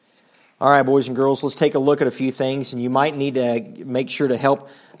All right, boys and girls, let's take a look at a few things, and you might need to make sure to help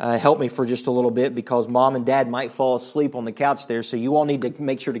me for just a little bit because Mom and Dad might fall asleep on the couch there, so you all need to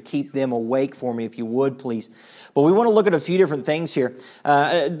make sure to keep them awake for me if you would, please. But we want to look at a few different things here.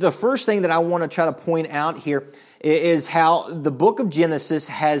 The first thing that I want to try to point out here is how the book of Genesis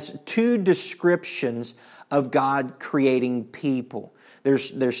has two descriptions of God creating people.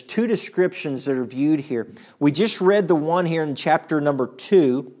 There's two descriptions that are viewed here. We just read the one here in chapter number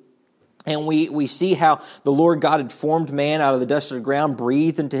 2. And we see how the Lord God had formed man out of the dust of the ground,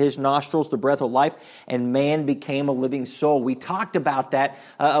 breathed into his nostrils the breath of life, and man became a living soul. We talked about that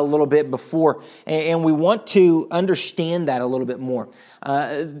a little bit before, and we want to understand that a little bit more.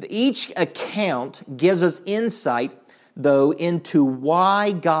 Each account gives us insight, though, into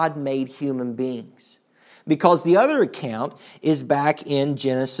why God made human beings. Because the other account is back in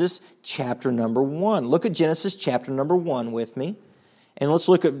Genesis chapter number 1. Look at Genesis chapter number 1 with me. And let's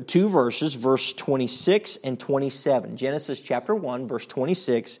look at two verses, verse 26 and 27. Genesis chapter 1, verse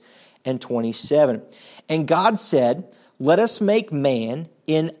 26 and 27. And God said, "Let us make man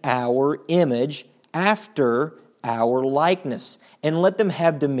in our image, after our likeness, and let them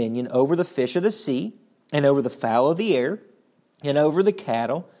have dominion over the fish of the sea, and over the fowl of the air, and over the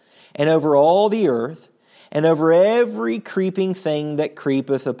cattle, and over all the earth, and over every creeping thing that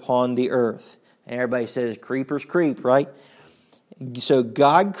creepeth upon the earth." And everybody says, creepers creep, right? So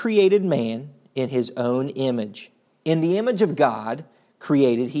God created man in his own image. In the image of God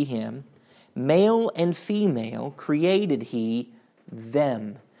created he him. Male and female created he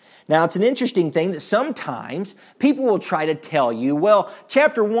them. Now, it's an interesting thing that sometimes people will try to tell you, well,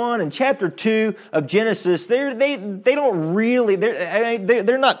 chapter 1 and chapter 2 of Genesis, they don't really,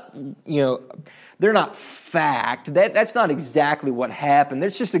 they're not, they're not fact. That's not exactly what happened.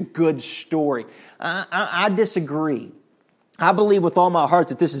 That's just a good story. I disagree. I believe with all my heart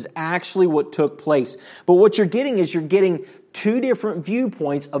that this is actually what took place. But what you're getting two different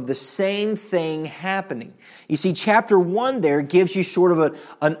viewpoints of the same thing happening. You see, chapter 1 there gives you sort of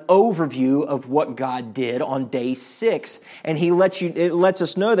an overview of what God did on day 6. And it lets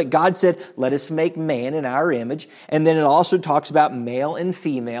us know that God said, "Let us make man in our image." And then it also talks about male and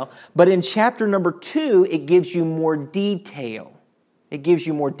female. But in chapter number 2, it gives you more detail. It gives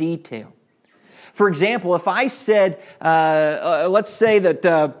you more detail. For example, if I said, let's say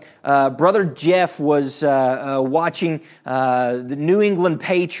that Brother Jeff was watching the New England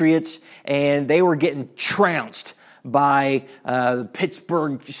Patriots and they were getting trounced by the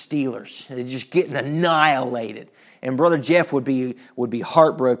Pittsburgh Steelers. They're just getting annihilated. And Brother Jeff would be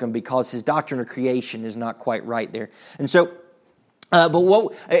heartbroken because his doctrine of creation is not quite right there. And so,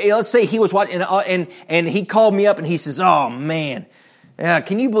 let's say he was watching and he called me up and he says, "Oh man,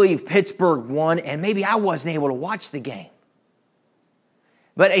 can you believe Pittsburgh won? And maybe I wasn't able to watch the game."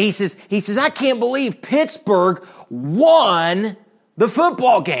 But he says, "I can't believe Pittsburgh won the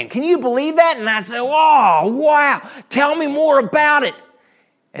football game. Can you believe that?" And I say, "Oh, wow. Tell me more about it."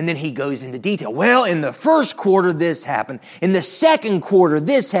 And then he goes into detail. "Well, in the first quarter, this happened. In the second quarter,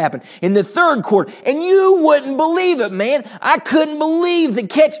 this happened. In the third quarter." And you wouldn't believe it, man. I couldn't believe the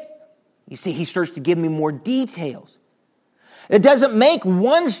catch. You see, he starts to give me more details. It doesn't make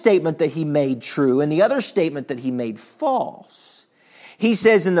one statement that he made true and the other statement that he made false. He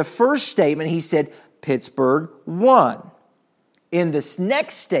says in the first statement, he said, Pittsburgh won. In this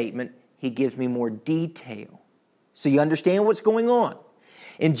next statement, he gives me more detail. So you understand what's going on.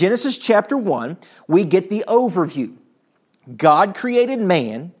 In Genesis chapter 1, we get the overview. God created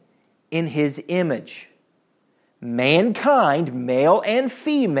man in his image. Mankind, male and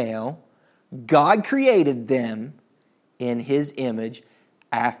female, God created them in his image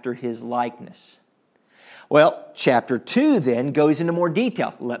after his likeness. Well, chapter 2 then goes into more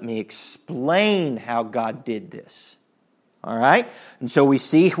detail. Let me explain how God did this. All right? And so we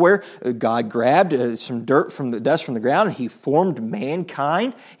see where God grabbed some dirt from the dust from the ground and he formed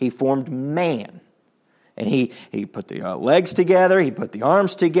mankind. He formed man. And he put the legs together, he put the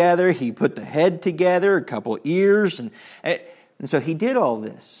arms together, he put the head together, a couple of ears. And so he did all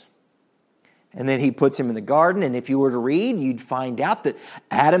this. And then he puts him in the garden, and if you were to read, you'd find out that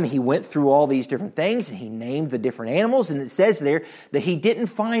Adam, he went through all these different things, and he named the different animals, and it says there that he didn't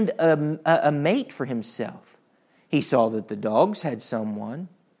find a mate for himself. He saw that the dogs had someone.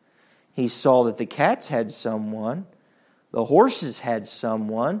 He saw that the cats had someone. The horses had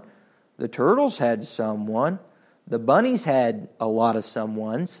someone. The turtles had someone. The bunnies had a lot of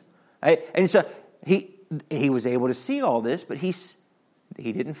someones. And so he was able to see all this, but he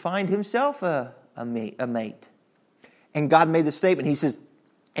didn't find himself a mate. And God made the statement. He says,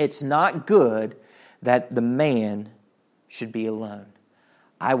 "It's not good that the man should be alone.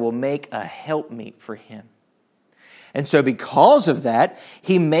 I will make a helpmeet for him. And so because of that,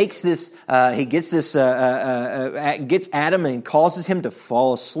 he makes this, gets Adam and causes him to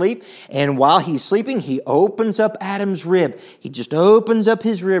fall asleep. And while he's sleeping, he opens up Adam's rib. He just opens up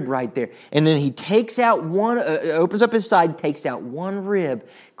his rib right there. And then he takes out opens up his side, takes out one rib,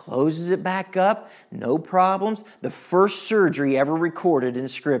 closes it back up, no problems. The first surgery ever recorded in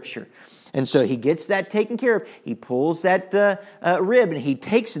Scripture. And so he gets that taken care of. He pulls that rib and he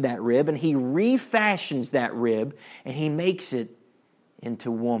takes that rib and he refashions that rib and he makes it into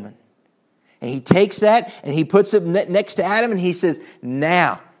woman. And he takes that and he puts it next to Adam and he says,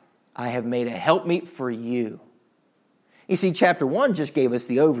 now I have made a helpmeet for you. You see, chapter 1 just gave us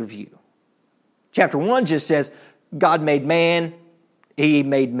the overview. Chapter 1 just says, God made man, he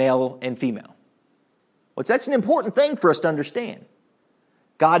made male and female. Well, that's an important thing for us to understand.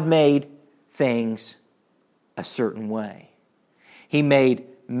 God made things a certain way. He made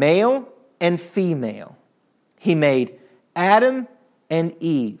male and female. He made Adam and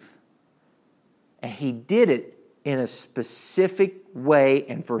Eve. And he did it in a specific way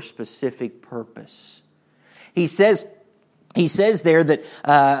and for a specific purpose. He says there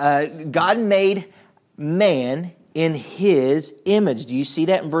that God made man in his image. Do you see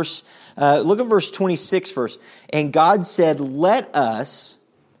that in verse? Look at verse 26 first. And God said, let us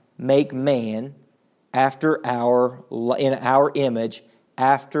make man in our image,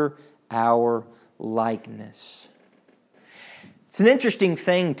 after our likeness. It's an interesting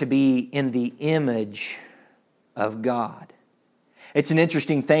thing to be in the image of God. It's an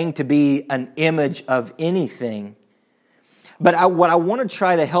interesting thing to be an image of anything. But what I want to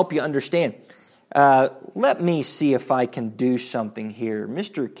try to help you understand, let me see if I can do something here.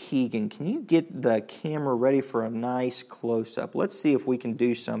 Mr. Keegan, can you get the camera ready for a nice close-up? Let's see if we can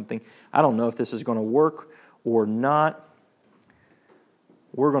do something. I don't know if this is going to work or not.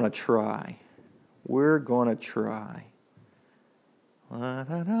 We're going to try. We're going to try. All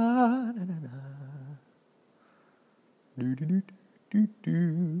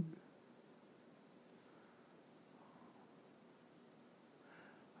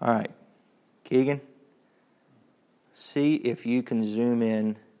right. Keegan, see if you can zoom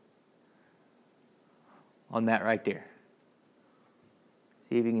in on that right there.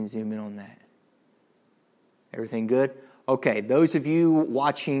 See if you can zoom in on that. Everything good? Okay, those of you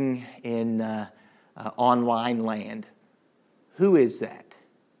watching in online land, who is that?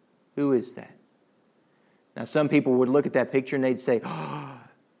 Who is that? Now, some people would look at that picture and they'd say, oh,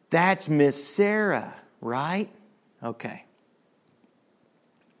 that's Miss Sarah, right? Okay.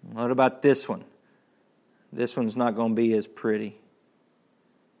 What about this one? This one's not going to be as pretty.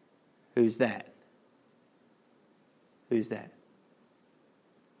 Who's that? Who's that?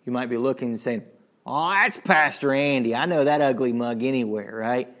 You might be looking and saying, oh, that's Pastor Andy. I know that ugly mug anywhere,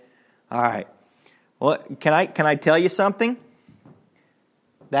 right? All right. Well, can I tell you something?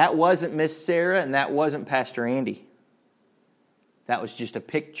 That wasn't Miss Sarah and that wasn't Pastor Andy. That was just a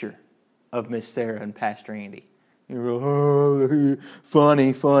picture of Miss Sarah and Pastor Andy. Oh,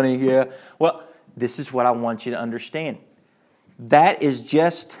 funny, yeah. Well, this is what I want you to understand. That is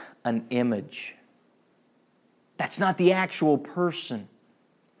just an image. That's not the actual person.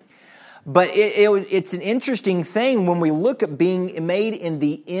 But it's an interesting thing when we look at being made in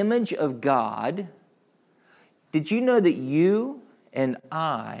the image of God. Did you know that you and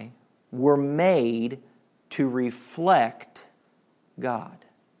I were made to reflect God?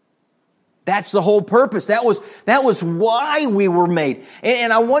 That's the whole purpose. That was why we were made.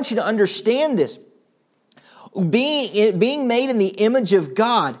 And I want you to understand this. Being made in the image of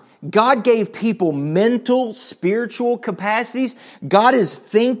God, God gave people mental, spiritual capacities. God is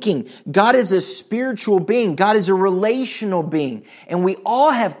thinking. God is a spiritual being. God is a relational being. And we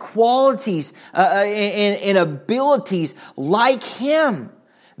all have qualities and abilities like Him.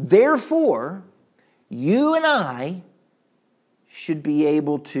 Therefore, you and I should be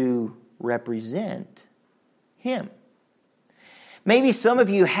able to represent Him. Maybe some of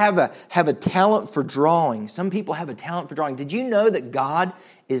you have a talent for drawing. Some people have a talent for drawing. Did you know that God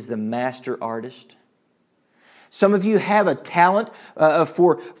is the master artist? Some of you have a talent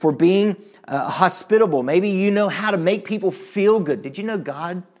for being hospitable. Maybe you know how to make people feel good. Did you know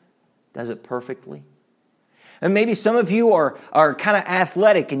God does it perfectly? And maybe some of you are kind of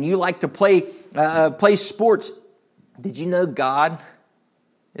athletic and you like to play sports. Did you know God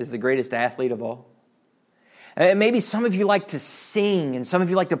is the greatest athlete of all? And maybe some of you like to sing and some of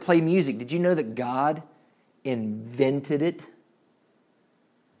you like to play music. Did you know that God invented it?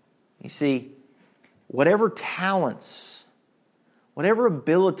 You see, whatever talents, whatever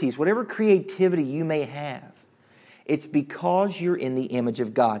abilities, whatever creativity you may have, It's because you're in the image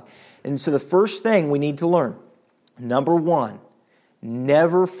of God. And so the first thing we need to learn, number one,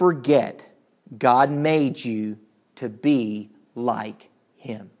 never forget God made you to be like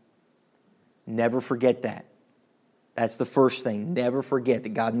Him. Never forget that. That's the first thing. Never forget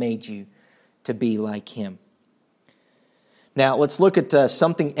that God made you to be like Him. Now, let's look at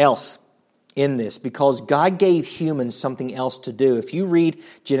something else in this, because God gave humans something else to do. If you read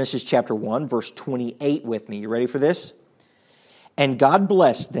Genesis chapter 1, verse 28 with me, you ready for this? And God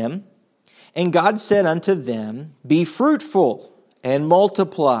blessed them, and God said unto them, Be fruitful, and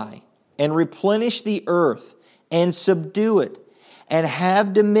multiply, and replenish the earth, and subdue it, and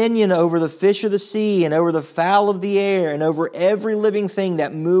have dominion over the fish of the sea, and over the fowl of the air, and over every living thing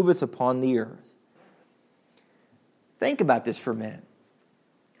that moveth upon the earth. Think about this for a minute.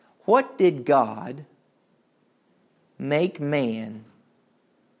 What did God make man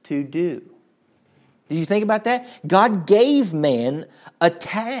to do? Did you think about that? God gave man a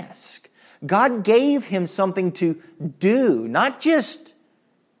task. God gave him something to do, not just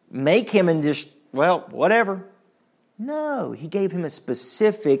make him and just, well, whatever. No, He gave him a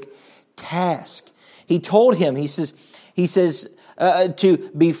specific task. He told him, He says,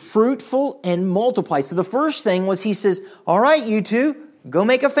 to be fruitful and multiply. So the first thing was, He says, all right, you two, go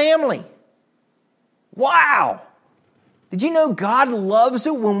make a family. Wow! Did you know God loves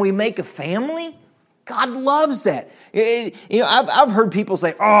it when we make a family? God loves that. I've heard people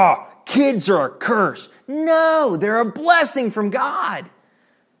say, oh, kids are a curse. No, they're a blessing from God.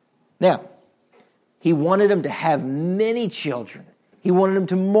 Now, He wanted them to have many children. He wanted them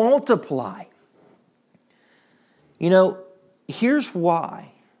to multiply. Here's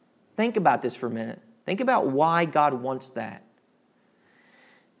why. Think about this for a minute. Think about why God wants that.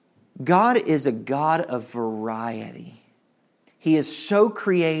 God is a God of variety. He is so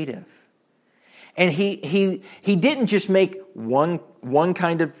creative. And He didn't just make one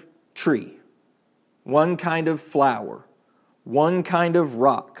kind of tree, one kind of flower, one kind of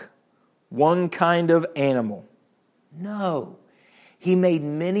rock, one kind of animal. No. He made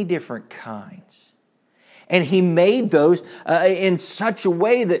many different kinds. And He made those in such a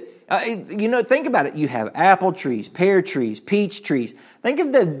way that, think about it. You have apple trees, pear trees, peach trees. Think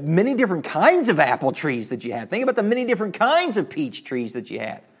of the many different kinds of apple trees that you have. Think about the many different kinds of peach trees that you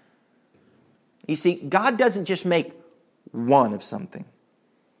have. You see, God doesn't just make one of something.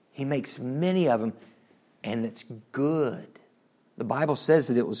 He makes many of them, and it's good. The Bible says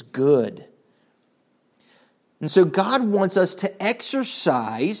that it was good. And so God wants us to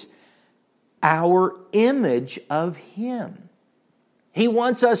exercise our image of Him. He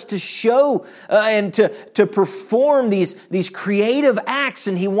wants us to show and to perform these creative acts,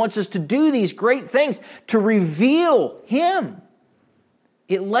 and He wants us to do these great things to reveal Him.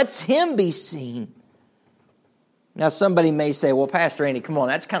 It lets Him be seen. Now, somebody may say, well, Pastor Andy, come on,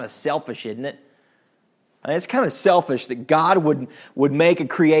 that's kind of selfish, isn't it? It's kind of selfish that God would make a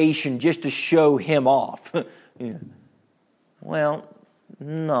creation just to show Him off. Yeah. Well,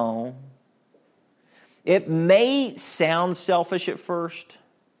 no. It may sound selfish at first,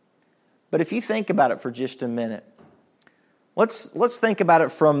 but if you think about it for just a minute, let's think about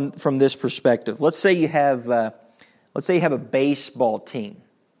it from this perspective. Let's say you have a baseball team,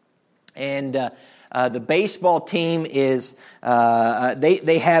 and the baseball team is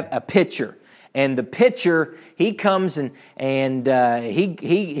they have a pitcher. And the pitcher, he comes and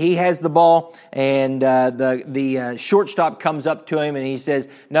he has the ball, and the shortstop comes up to him and he says,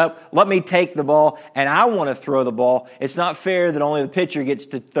 "Nope, let me take the ball, and I want to throw the ball. It's not fair that only the pitcher gets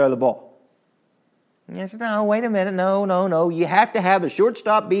to throw the ball." And I said, "No, wait a minute, no. You have to have the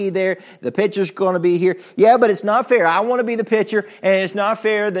shortstop be there. The pitcher's going to be here. Yeah, but it's not fair. I want to be the pitcher, and it's not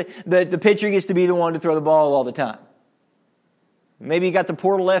fair that the pitcher gets to be the one to throw the ball all the time." Maybe you got the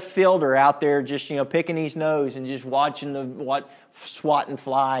poor left fielder out there just, picking his nose and just watching swatting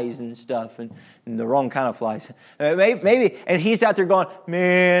flies and stuff, and the wrong kind of flies. Maybe, and he's out there going,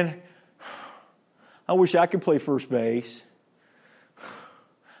 "Man, I wish I could play first base.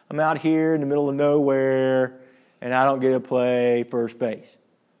 I'm out here in the middle of nowhere, and I don't get to play first base."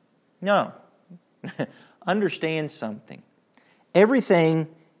 No. Understand something. Everything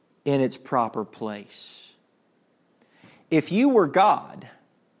in its proper place. If you were God,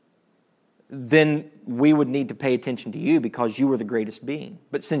 then we would need to pay attention to you because you were the greatest being.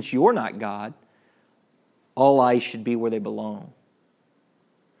 But since you're not God, all eyes should be where they belong.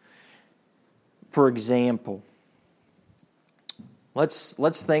 For example, let's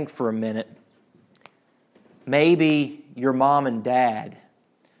think for a minute. Maybe your mom and dad,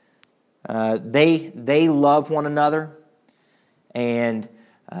 they love one another, and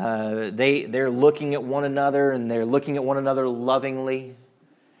They're looking at one another, and they're looking at one another lovingly.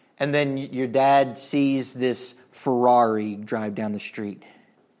 And then your dad sees this Ferrari drive down the street.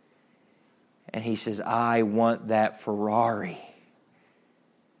 And he says, I want that Ferrari.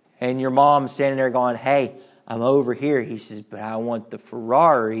 And your mom's standing there going, hey, I'm over here. He says, but I want the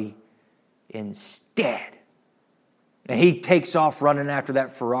Ferrari instead. And he takes off running after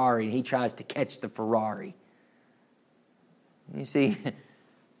that Ferrari, and he tries to catch the Ferrari. You see,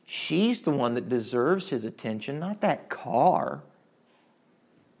 she's the one that deserves his attention, not that car.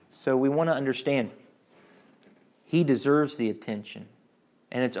 So we want to understand, he deserves the attention,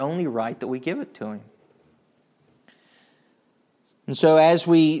 and it's only right that we give it to him. And so as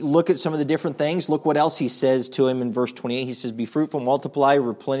we look at some of the different things, look what else he says to him in verse 28. He says, be fruitful, multiply,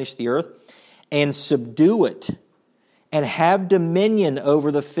 replenish the earth, and subdue it, and have dominion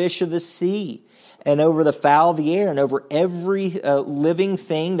over the fish of the sea, and over the fowl of the air, and over every living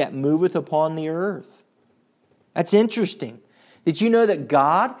thing that moveth upon the earth. That's interesting. Did you know that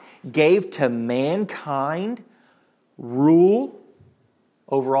God gave to mankind rule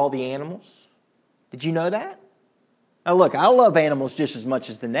over all the animals? Did you know that? Now look, I love animals just as much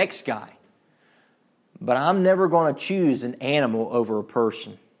as the next guy. But I'm never going to choose an animal over a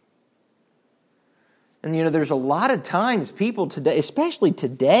person. And you know, there's a lot of times people today, especially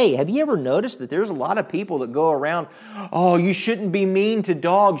today, have you ever noticed that there's a lot of people that go around, oh, you shouldn't be mean to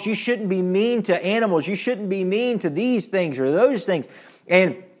dogs, you shouldn't be mean to animals, you shouldn't be mean to these things or those things.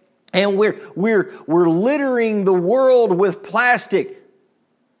 And we're littering the world with plastic,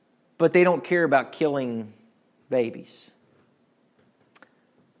 but they don't care about killing babies.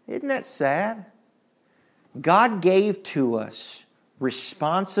 Isn't that sad? God gave to us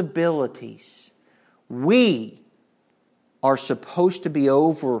responsibilities. We are supposed to be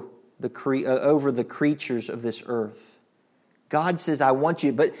over the creatures of this earth. God says, I want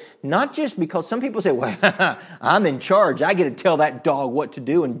you, but not just because some people say, well, I'm in charge. I get to tell that dog what to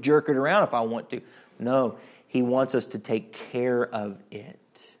do and jerk it around if I want to. No, He wants us to take care of it.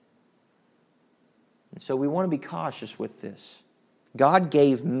 And so we want to be cautious with this. God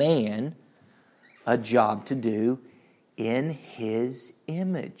gave man a job to do in His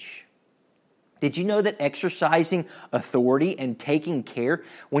image. Did you know that exercising authority and taking care,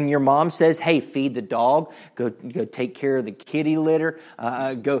 when your mom says, hey, feed the dog, go take care of the kitty litter,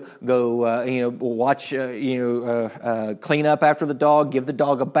 watch, clean up after the dog, give the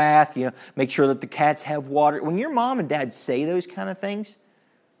dog a bath, make sure that the cats have water. When your mom and dad say those kind of things,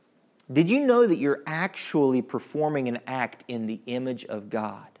 did you know that you're actually performing an act in the image of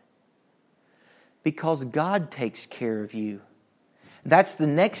God? Because God takes care of you. That's the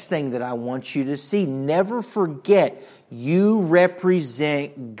next thing that I want you to see. Never forget, you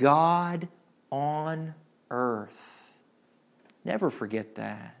represent God on earth. Never forget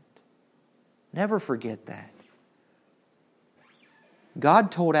that. Never forget that.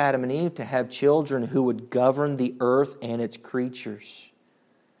 God told Adam and Eve to have children who would govern the earth and its creatures.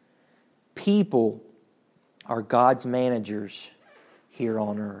 People are God's managers here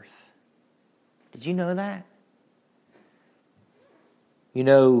on earth. Did you know that? You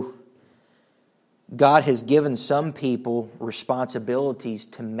know, God has given some people responsibilities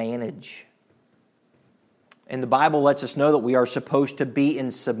to manage. And the Bible lets us know that we are supposed to be in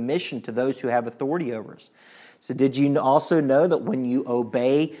submission to those who have authority over us. So did you also know that when you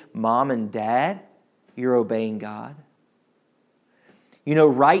obey mom and dad, you're obeying God? You know,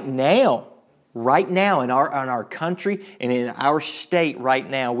 right now in our country and in our state right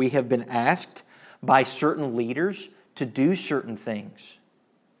now, we have been asked by certain leaders to do certain things.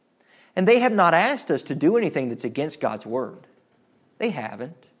 And they have not asked us to do anything that's against God's Word. They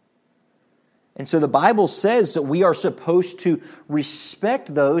haven't. And so the Bible says that we are supposed to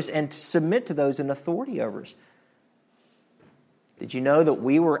respect those and to submit to those in authority over us. Did you know that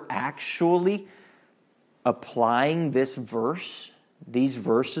we were actually applying this verse, these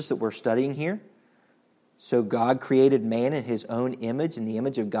verses that we're studying here? So God created man in His own image. In the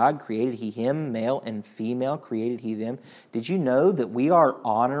image of God created He him, male and female created He them. Did you know that we are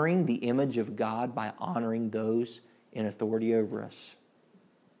honoring the image of God by honoring those in authority over us?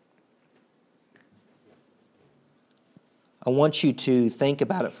 I want you to think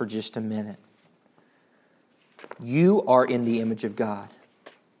about it for just a minute. You are in the image of God.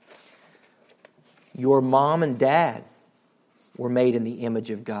 Your mom and dad were made in the image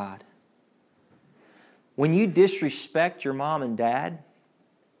of God. When you disrespect your mom and dad,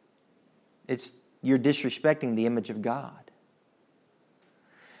 you're disrespecting the image of God.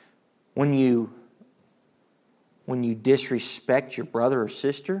 When you disrespect your brother or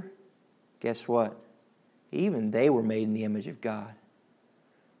sister, guess what? Even they were made in the image of God.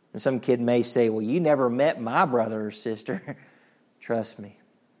 And some kid may say, well, you never met my brother or sister. Trust me.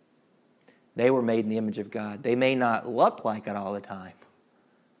 They were made in the image of God. They may not look like it all the time,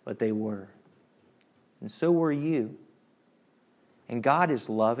 but they were. And so were you. And God is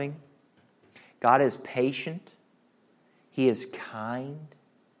loving. God is patient. He is kind.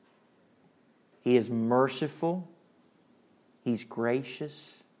 He is merciful. He's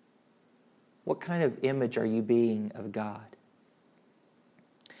gracious. What kind of image are you being of God?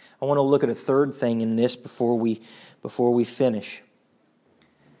 I want to look at a third thing in this before we finish.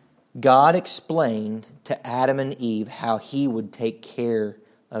 God explained to Adam and Eve how He would take care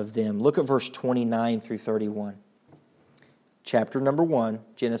of them. Look at verse 29 through 31. Chapter number 1,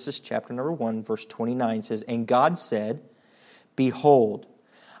 Genesis chapter number 1, verse 29 says, And God said, Behold,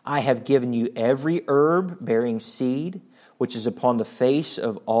 I have given you every herb bearing seed, which is upon the face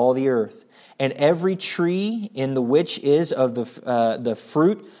of all the earth, and every tree in the which is of the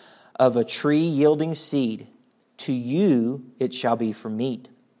fruit of a tree yielding seed. To you it shall be for meat.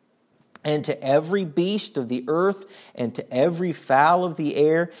 And to every beast of the earth, and to every fowl of the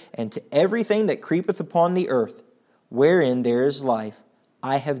air, and to everything that creepeth upon the earth, wherein there is life,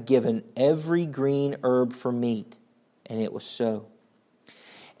 I have given every green herb for meat. And it was so.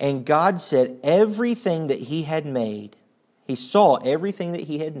 And God said, everything that He had made, He saw everything that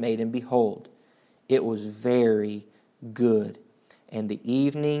He had made, and behold, it was very good. And the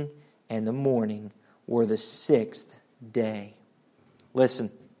evening and the morning were the sixth day.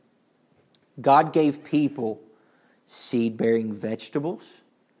 Listen, God gave people seed-bearing vegetables,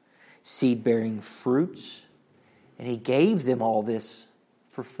 seed-bearing fruits, and He gave them all this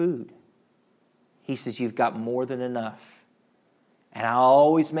for food. He says, you've got more than enough. And I'll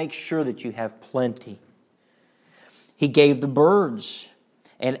always make sure that you have plenty. He gave the birds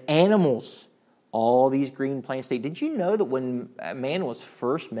and animals all these green plants to eat. Did you know that when man was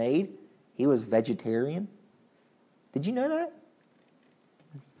first made, he was vegetarian? Did you know that?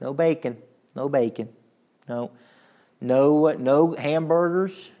 No bacon. No bacon. No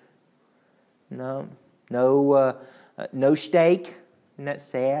hamburgers. No steak. Isn't that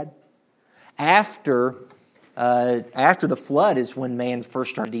sad? After the flood is when man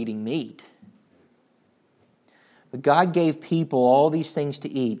first started eating meat. But God gave people all these things to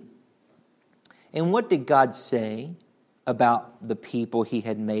eat. And what did God say about the people He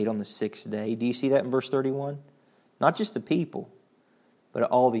had made on the sixth day? Do you see that in verse 31? Not just the people, but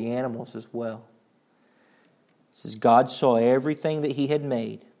all the animals as well. It says, God saw everything that He had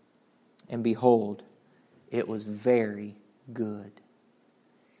made, and behold, it was very good.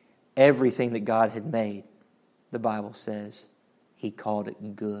 Everything that God had made, the Bible says, He called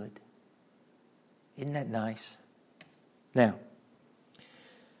it good. Isn't that nice? Now,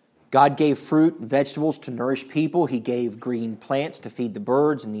 God gave fruit and vegetables to nourish people. He gave green plants to feed the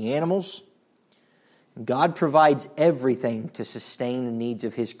birds and the animals. God provides everything to sustain the needs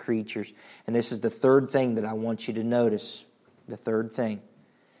of His creatures. And this is the third thing that I want you to notice. The third thing.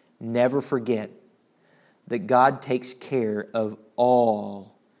 Never forget that God takes care of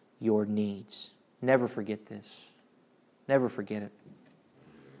all your needs. Never forget this. Never forget it.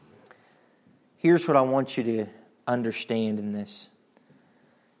 Here's what I want you to understand in this.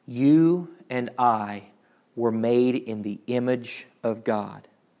 You and I were made in the image of God,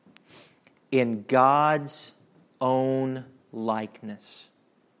 in God's own likeness.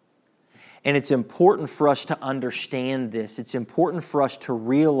 And it's important for us to understand this. It's important for us to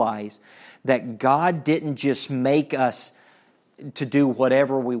realize that God didn't just make us to do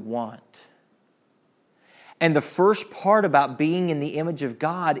whatever we want. And the first part about being in the image of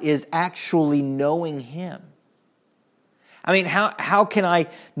God is actually knowing Him. I mean, how can I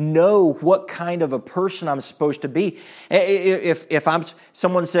know what kind of a person I'm supposed to be? If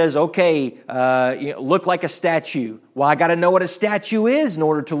someone says, okay, look like a statue. Well, I got to know what a statue is in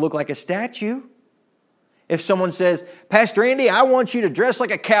order to look like a statue. If someone says, Pastor Andy, I want you to dress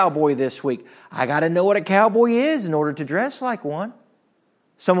like a cowboy this week. I got to know what a cowboy is in order to dress like one.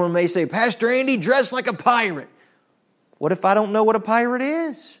 Someone may say, Pastor Andy, dress like a pirate. What if I don't know what a pirate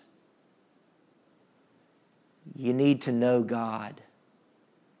is? You need to know God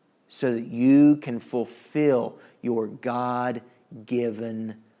so that you can fulfill your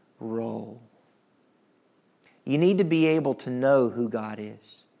God-given role. You need to be able to know who God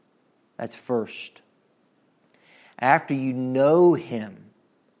is. That's first. After you know Him,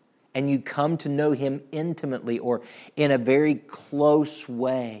 and you come to know Him intimately or in a very close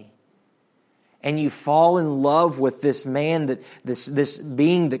way, and you fall in love with this man, that this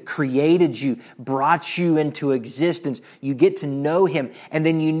being that created you, brought you into existence. You get to know him, and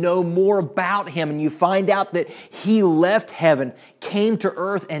then you know more about him, and you find out that he left heaven, came to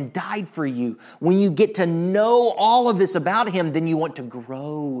earth, and died for you. When you get to know all of this about him, then you want to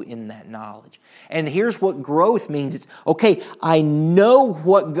grow in that knowledge. And here's what growth means. It's, okay, I know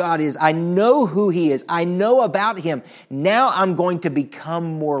what God is. I know who he is. I know about him. Now I'm going to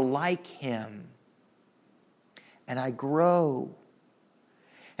become more like him. And I grow.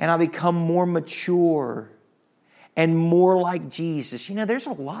 And I become more mature and more like Jesus. You know, there's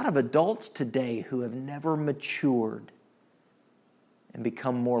a lot of adults today who have never matured and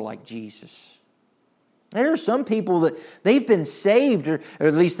become more like Jesus. There are some people that they've been saved, or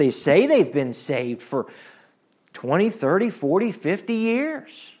at least they say they've been saved for 20, 30, 40, 50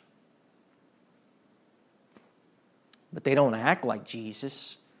 years. But they don't act like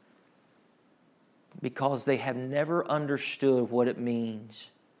Jesus because they have never understood what it means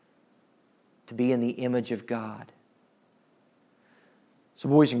to be in the image of God. So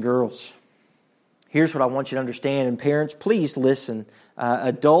boys and girls, here's what I want you to understand. And parents, please listen.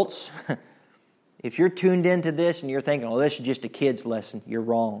 Adults, if you're tuned into this and you're thinking, oh, this is just a kid's lesson, you're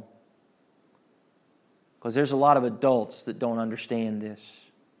wrong. Because there's a lot of adults that don't understand this.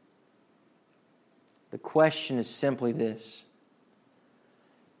 The question is simply this.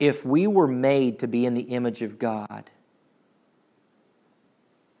 If we were made to be in the image of God,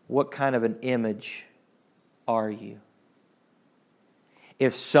 what kind of an image are you?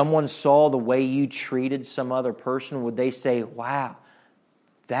 If someone saw the way you treated some other person, would they say, wow,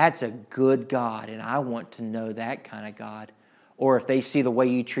 that's a good God, and I want to know that kind of God? Or if they see the way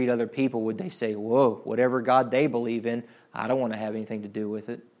you treat other people, would they say, whoa, whatever God they believe in, I don't want to have anything to do with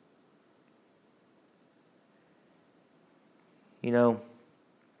it? You know,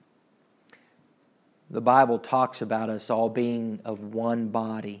 the Bible talks about us all being of one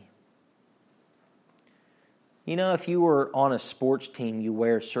body. You know, if you were on a sports team, you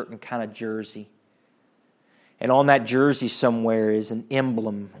wear a certain kind of jersey. And on that jersey somewhere is an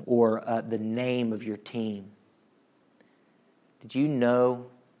emblem or the name of your team. Did you know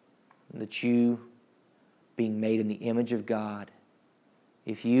that you, being made in the image of God,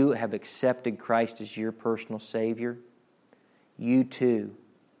 if you have accepted Christ as your personal Savior, you too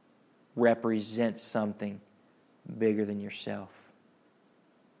represent something bigger than yourself.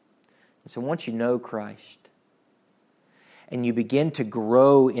 And so once you know Christ, and you begin to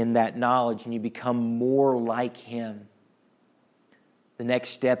grow in that knowledge, and you become more like him, the next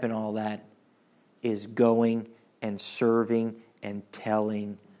step in all that is going and serving and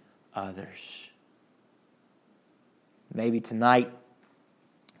telling others. Maybe tonight,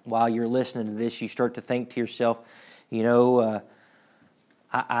 while you're listening to this, you start to think to yourself, you know,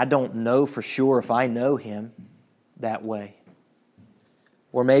 I don't know for sure if I know him that way.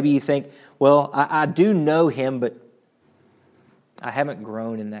 Or maybe you think, well, I do know him, but I haven't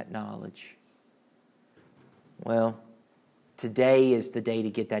grown in that knowledge. Well, today is the day to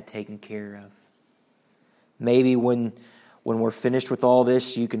get that taken care of. Maybe when we're finished with all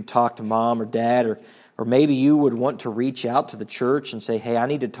this, you can talk to mom or dad, or maybe you would want to reach out to the church and say, hey, I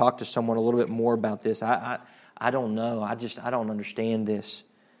need to talk to someone a little bit more about this. I don't know. I don't understand this.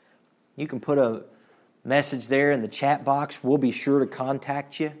 You can put a message there in the chat box. We'll be sure to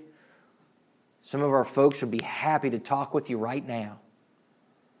contact you. Some of our folks would be happy to talk with you right now.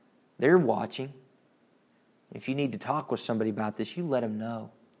 They're watching. If you need to talk with somebody about this, you let them know.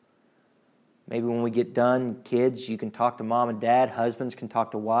 Maybe when we get done, kids, you can talk to mom and dad. Husbands can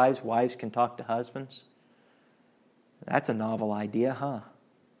talk to wives. Wives can talk to husbands. That's a novel idea, huh?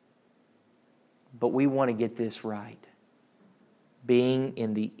 But we want to get this right. Being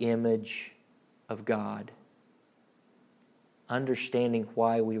in the image of God. Understanding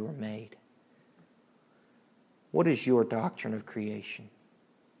why we were made. What is your doctrine of creation?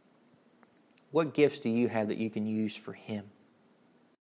 What gifts do you have that you can use for him?